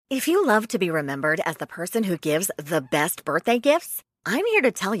If you love to be remembered as the person who gives the best birthday gifts, I'm here to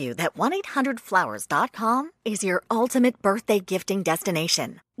tell you that 1-800-Flowers.com is your ultimate birthday gifting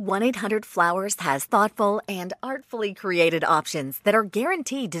destination. 1-800-Flowers has thoughtful and artfully created options that are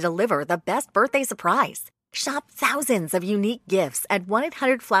guaranteed to deliver the best birthday surprise. Shop thousands of unique gifts at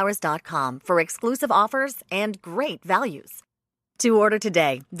 1-800-Flowers.com for exclusive offers and great values. To order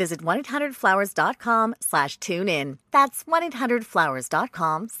today, visit 1-800-Flowers.com/tune-in. That's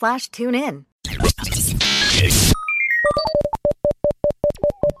 1-800-Flowers.com/tune-in.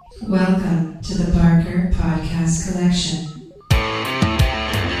 Welcome to the Barker Podcast Collection.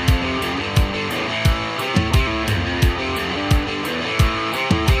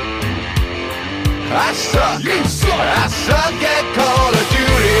 I suck, you suck, I suck at Call of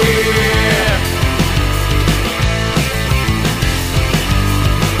Duty.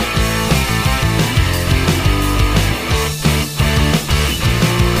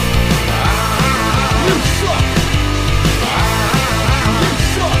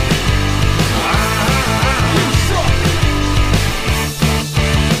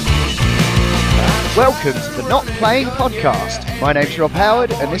 Welcome to the Not Playing Podcast. My name's Rob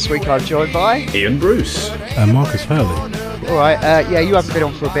Howard, and this week I'm joined by Ian Bruce and Marcus Hurley. Alright, you haven't been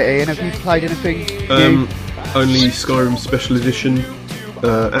on for a bit, Ian. Have you played anything new? Only Skyrim Special Edition.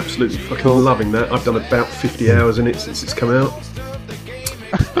 Absolutely fucking loving that. I've done about 50 hours in it since it's come out.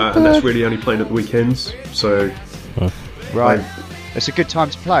 And that's really only playing at the weekends. So, right. It's a good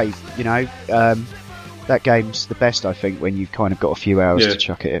time to play, you know. That game's the best, I think, when you've kind of got a few hours to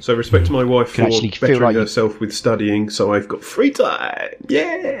chuck it in. So respect to my wife for bettering like herself with studying, so I've got free time.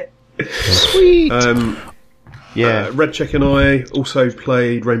 Yeah! Sweet! Red Check and I also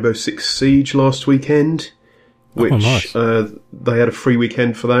played Rainbow Six Siege last weekend, which nice. They had a free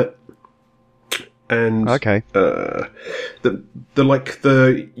weekend for that. And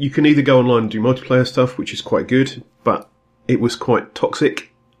you can either go online and do multiplayer stuff, which is quite good, but it was quite toxic.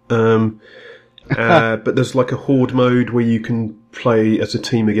 But there's like a horde mode where you can play as a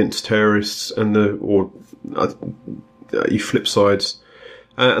team against terrorists, and you flip sides,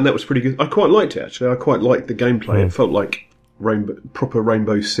 and that was pretty good. I quite liked it actually. I quite liked the gameplay. It felt like proper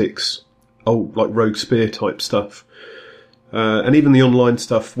Rainbow Six, old like Rogue Spear type stuff. And even the online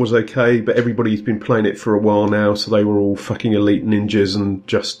stuff was okay, but everybody's been playing it for a while now, so they were all fucking elite ninjas and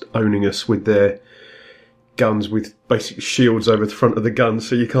just owning us with their guns with basic shields over the front of the gun,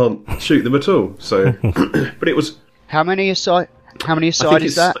 so you can't shoot them at all. So, but it was how many aside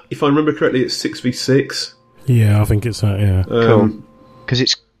is that? If I remember correctly, it's 6v6. Yeah, I think it's that. Yeah, cool. Because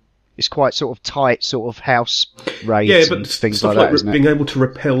it's quite sort of tight, sort of house raids and things stuff like that. Isn't being it? able to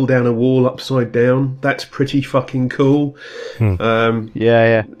rappel down a wall upside down, that's pretty fucking cool. You've got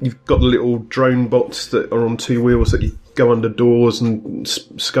the little drone bots that are on two wheels that you go under doors and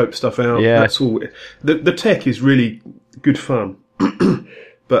scope stuff out. Yeah. That's all. The tech is really good fun,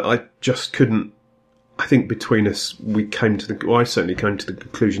 but I just couldn't. I think between us, I certainly came to the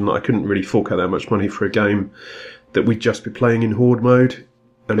conclusion that I couldn't really fork out that much money for a game that we'd just be playing in horde mode,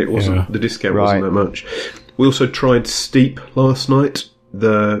 and it wasn't the discount wasn't that much. We also tried Steep last night,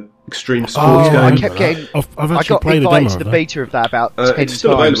 the extreme sports game. I kept getting. I've got invited to the beta of that about 10 it's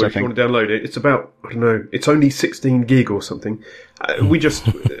still times. available if you want to download it. It's about, I don't know, it's only 16 gig or something. We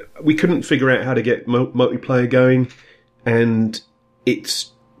couldn't figure out how to get multiplayer going, and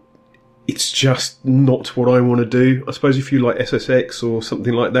it's just not what I want to do. I suppose if you like SSX or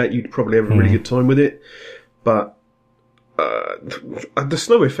something like that, you'd probably have a really good time with it. But the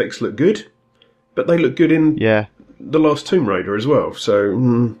snow effects look good, but they look good in the last Tomb Raider as well.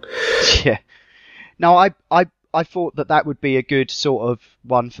 So yeah. No, I thought that would be a good sort of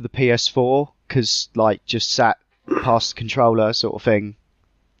one for the PS4, because like just sat past the controller sort of thing.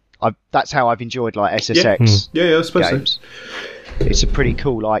 That's how I've enjoyed like SSX I suppose games. So. It's a pretty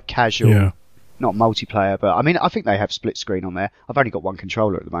cool like casual, not multiplayer, but I mean I think they have split screen on there. I've only got one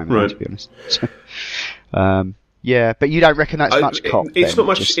controller at the moment, to be honest. So, yeah, but you don't reckon that's much cop? It's not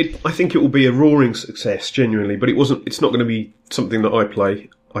much. I think it will be a roaring success, genuinely. But it's not going to be something that I play.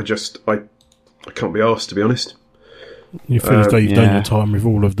 I can't be arsed, to be honest. You feel as though you've done your time with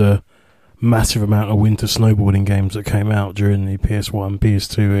all of the massive amount of winter snowboarding games that came out during the PS1,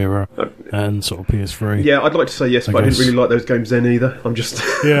 PS2 era, and sort of PS3. Yeah, I'd like to say yes, but I didn't really like those games then either. I'm just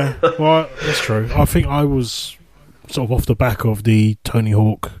yeah, well, that's true. I think I was sort of off the back of the Tony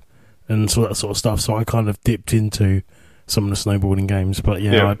Hawk and so that sort of stuff, so I kind of dipped into some of the snowboarding games. But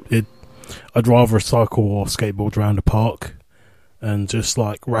I'd rather cycle or skateboard around a park and just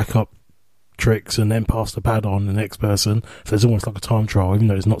like rack up tricks and then pass the pad on the next person. So it's almost like a time trial, even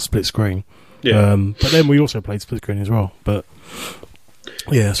though it's not split screen. Yeah. But then we also played split screen as well. But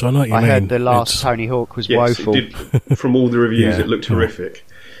Yeah, so I know what you I mean. heard the last It's- Tony Hawk was Yes, woeful. it did. From all the reviews, Yeah. it looked horrific.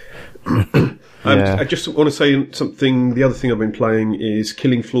 Yeah. I just want to say something. The other thing I've been playing is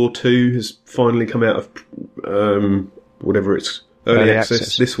Killing Floor 2 has finally come out of whatever it's early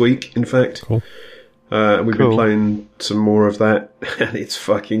access this week. In fact, Cool. we've been playing some more of that, and it's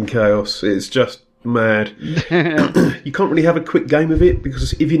fucking chaos. It's just mad. You can't really have a quick game of it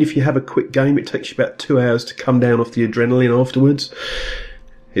because even if you have a quick game, it takes you about 2 hours to come down off the adrenaline afterwards.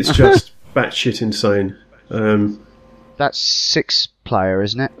 It's just batshit insane. That's 6-player,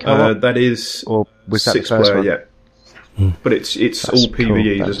 isn't it? Co-op? That is Or was that the 6 first player, one? yeah. But it's That's all cool.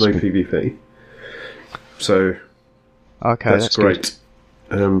 PvE. That's There's no good. PvP. So Okay, that's great.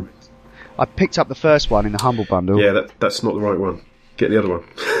 Good. I picked up the first one in the Humble Bundle. Yeah, that's not the right one. Get the other one.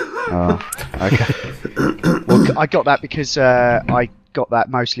 Okay. Well, I got that because I got that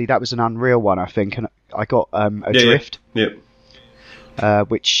mostly. That was an Unreal one, I think, and I got Adrift, Yeah.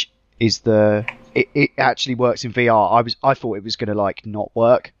 which is it actually works in VR. I thought it was going to not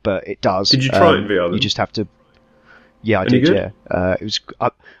work, but it does. Did you try it in VR then? You just have to. Yeah, I Any did. good? Yeah, it was.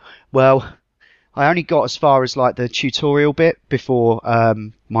 Well, I only got as far as the tutorial bit before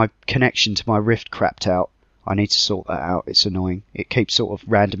my connection to my Rift crapped out. I need to sort that out. It's annoying. It keeps sort of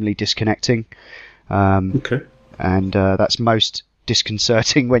randomly disconnecting. Okay. And that's most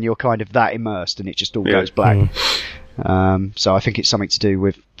disconcerting when you're kind of that immersed and it just all goes black. So I think it's something to do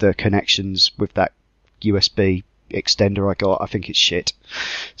with the connections with that USB extender I got. I think it's shit.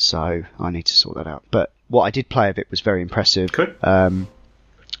 So I need to sort that out. But what I did play of it was very impressive. Okay.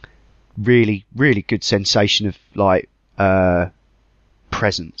 Really, really good sensation of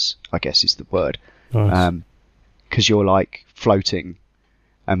presence, I guess is the word. Nice. Because you're floating,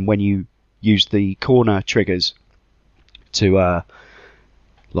 and when you use the corner triggers to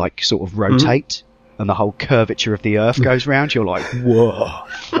sort of rotate, and the whole curvature of the Earth goes round, you're like, whoa,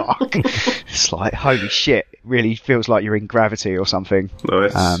 fuck! It's holy shit! It really feels like you're in gravity or something.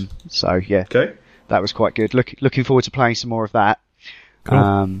 Nice. So yeah, Okay. that was quite good. Looking forward to playing some more of that.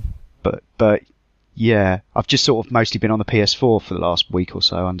 Cool. But yeah, I've just sort of mostly been on the PS4 for the last week or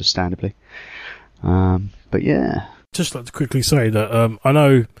so, understandably. But yeah. Just like to quickly say that I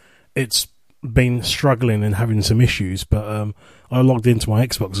know it's been struggling and having some issues, but I logged into my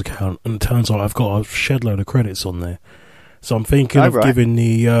Xbox account and it turns out I've got a shed load of credits on there. So I'm thinking of giving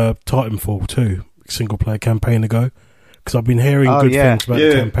the Titanfall 2 single player campaign a go, because I've been hearing good things about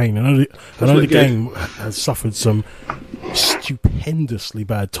the campaign. I know the game has suffered some stupendously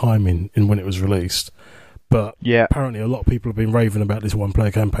bad timing in when it was released, but apparently a lot of people have been raving about this one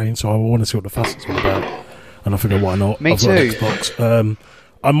player campaign, so I want to see what the fuss is all about. And I figure, why not? Me I've too. got an Xbox.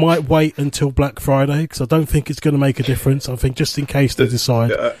 I might wait until Black Friday because I don't think it's going to make a difference. I think just in case they decide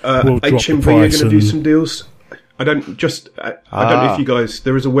we'll drop the HMV are price. going to do some deals. I don't know if you guys.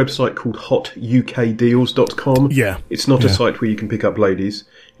 There is a website called hotukdeals.com. Yeah, it's not a site where you can pick up ladies.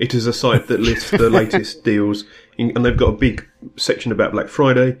 It is a site that lists the latest deals, and they've got a big section about Black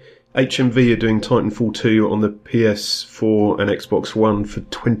Friday. HMV are doing Titanfall 2 on the PS4 and Xbox One for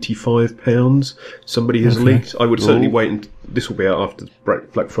 £25. Somebody has leaked. I would certainly wait, and this will be out after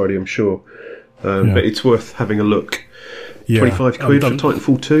Black Friday, I'm sure. But it's worth having a look. 25 quid for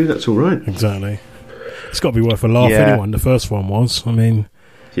Titanfall 2, that's all right. Exactly. It's got to be worth a laugh anyway. The first one was. I mean,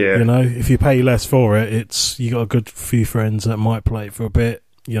 you know, if you pay less for it, you got a good few friends that might play it for a bit,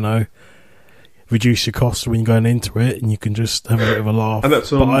 you know. Reduce your costs when you're going into it, and you can just have a bit of a laugh. And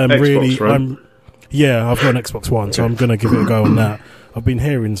that's on Xbox, right? I've got an Xbox One, so I'm going to give it a go on that. I've been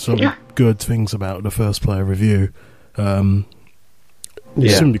hearing some good things about the first player review. Simply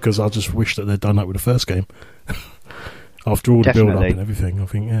because I just wish that they'd done that with the first game. After all the build up and everything, I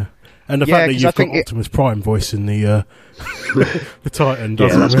think, and the fact that you've got Optimus Prime voicing the Titan,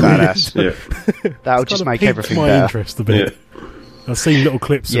 that's badass. That'll just make everything my better. interest a bit. I've seen little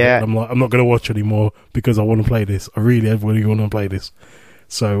clips of it, and I'm like, I'm not going to watch anymore because I want to play this. I really want to play this.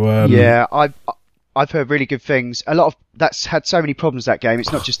 So I've heard really good things. A lot of that's had so many problems, that game.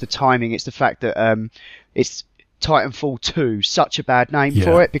 It's not just the timing; it's the fact that it's Titanfall 2, such a bad name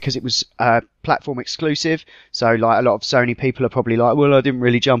for it because it was platform exclusive. So a lot of Sony people are probably like, well, I didn't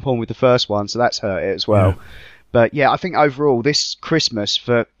really jump on with the first one, so that's hurt it as well. But I think overall this Christmas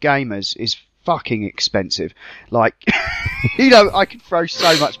for gamers is fucking expensive. I can throw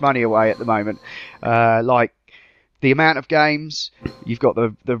so much money away at the moment. The amount of games, you've got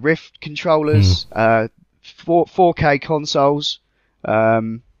the Rift controllers, 4K consoles,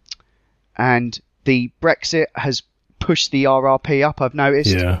 and the Brexit has pushed the RRP up, I've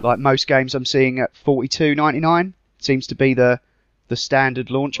noticed. Like most games I'm seeing at $42.99 seems to be the standard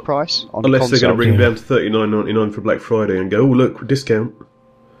launch price on Unless console. they're going to bring it down to $39.99 for Black Friday and go, oh look, discount.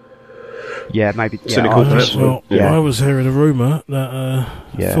 Yeah, maybe. Cynical, perhaps. Well, Yeah. I was hearing a rumour that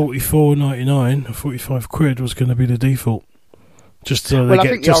Yeah. £44.99 or 45 quid was going to be the default. Just so Well, I they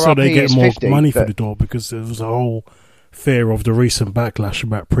think get, the so they RRP get is more 50, money for but- the door, because there was a whole fear of the recent backlash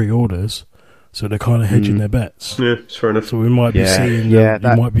about pre-orders. So they're kind of hedging their bets. Yeah, it's fair enough. So we might be Yeah, seeing yeah, you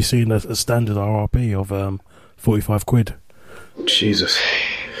that- might be seeing a standard RRP of 45 quid. Jesus.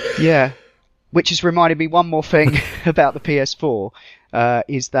 Yeah, which has reminded me one more thing about the PS4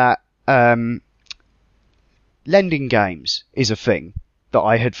 is that lending games is a thing that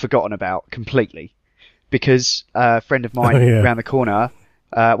I had forgotten about completely, because a friend of mine round the corner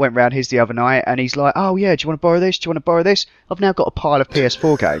went round his the other night, and he's like, "Oh yeah, do you want to borrow this? Do you want to borrow this?" I've now got a pile of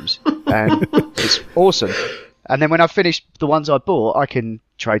PS4 games, and it's awesome. And then when I've finished the ones I bought, I can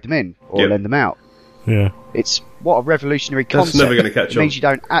trade them in or lend them out. Yeah. It's what a revolutionary That's concept. never going to catch It on. means you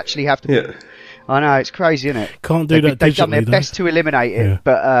don't actually have to. Yeah. I know, it's crazy, isn't it? Can't do that They've done their digitally, though. best to eliminate it, Yeah.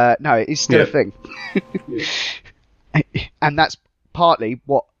 but no, it is still a Yeah. thing. And that's partly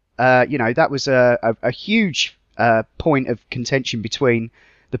what that was a huge point of contention between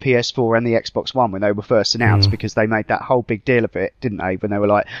the PS4 and the Xbox One when they were first announced, because they made that whole big deal of it, didn't they? When they were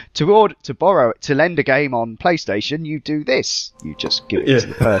like, to lend a game on PlayStation, you do this. You just give it to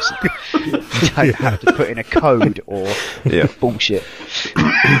the person. You don't have to put in a code or bullshit.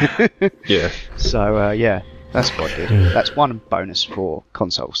 Yeah. So that's quite good. That's one bonus for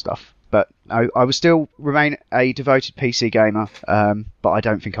console stuff. But I will still remain a devoted PC gamer, but I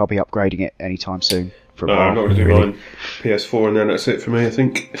don't think I'll be upgrading it anytime soon. For a No, while, I'm not going to do really. mine. PS4, and then that's it for me, I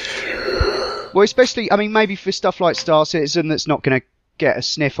think. Well, especially, I mean, maybe for stuff like Star Citizen that's not going to get a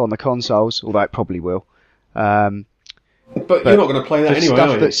sniff on the consoles, although it probably will. But you're not going to play that for anyway, stuff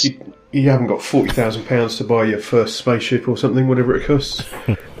are you? that's- You haven't got £40,000 to buy your first spaceship or something, whatever it costs.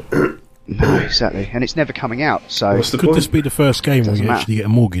 No, exactly. And it's never coming out, so... What's the Could point? this be the first game where Doesn't you matter. actually get a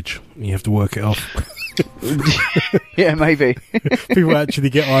mortgage and you have to work it off? yeah, maybe. People actually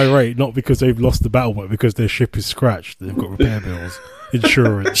get irate, not because they've lost the battle, but because their ship is scratched. They've got repair bills,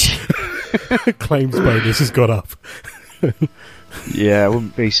 insurance, claims bonus has got up. Yeah, I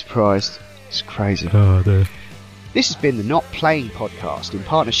wouldn't be surprised. It's crazy. Oh, dear. This has been the Not Playing podcast in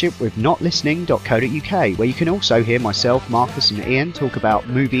partnership with notlistening.co.uk, where you can also hear myself, Marcus and Ian talk about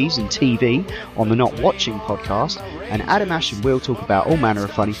movies and TV on the Not Watching podcast, and Adam, Ash and Will talk about all manner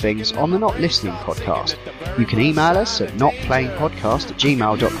of funny things on the Not Listening podcast. You can email us at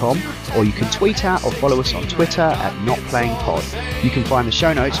notplayingpodcast@gmail.com, or you can tweet out or follow us on Twitter at notplayingpod. You can find the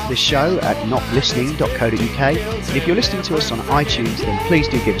show notes for this show at notlistening.co.uk, and if you're listening to us on iTunes, then please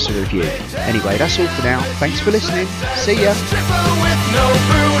do give us a review. Anyway, that's all for now. Thanks for listening. See ya. Stripper with no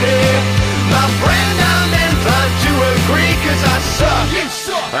booty. My friend, I'm inclined to agree, 'cause I suck. You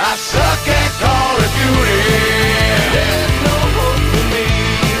suck. I suck at Call of Duty. There's no hope for me.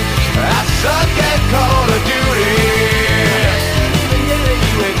 I suck at Call of Duty.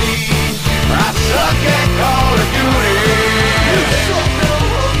 I suck at Call of Duty. There's no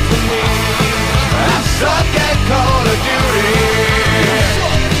hope for me. I suck at Call of Duty.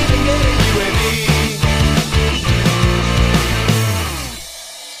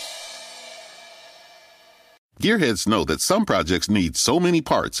 Gearheads know that some projects need so many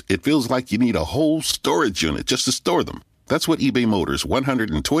parts, it feels like you need a whole storage unit just to store them. That's what eBay Motors'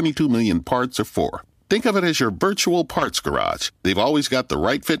 122 million parts are for. Think of it as your virtual parts garage. They've always got the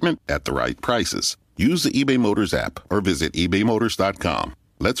right fitment at the right prices. Use the eBay Motors app or visit ebaymotors.com.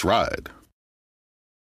 Let's ride.